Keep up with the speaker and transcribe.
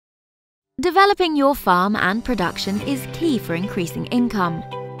Developing your farm and production is key for increasing income.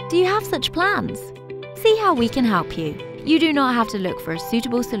 Do you have such plans? See how we can help you. You do not have to look for a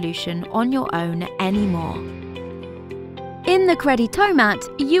suitable solution on your own anymore. In the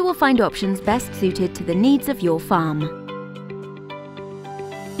Kredytomat, you will find options best suited to the needs of your farm.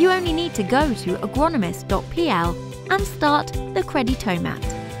 You only need to go to Agronomist.pl and start the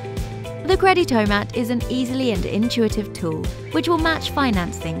Kredytomat. The Kredytomat is an easily and intuitive tool which will match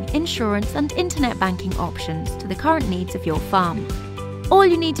financing, insurance and internet banking options to the current needs of your farm. All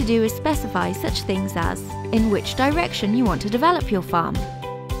you need to do is specify such things as in which direction you want to develop your farm,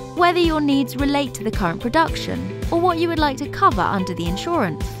 whether your needs relate to the current production, or what you would like to cover under the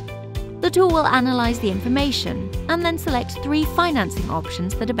insurance. The tool will analyse the information and then select 3 financing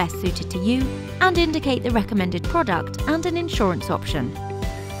options that are best suited to you and indicate the recommended product and an insurance option.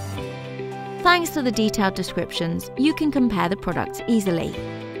 Thanks to the detailed descriptions, you can compare the products easily.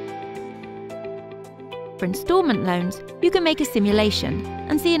 For instalment loans, you can make a simulation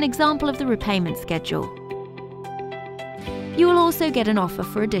and see an example of the repayment schedule. You will also get an offer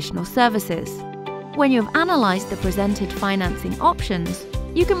for additional services. When you have analysed the presented financing options,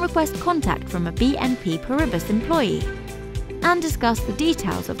 you can request contact from a BNP Paribas employee and discuss the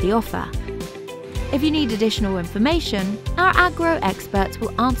details of the offer. If you need additional information, our agro experts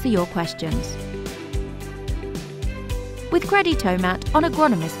will answer your questions. With Kredytomat on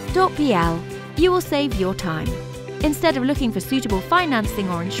Agronomist.pl, you will save your time. Instead of looking for suitable financing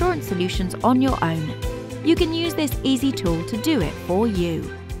or insurance solutions on your own, you can use this easy tool to do it for you.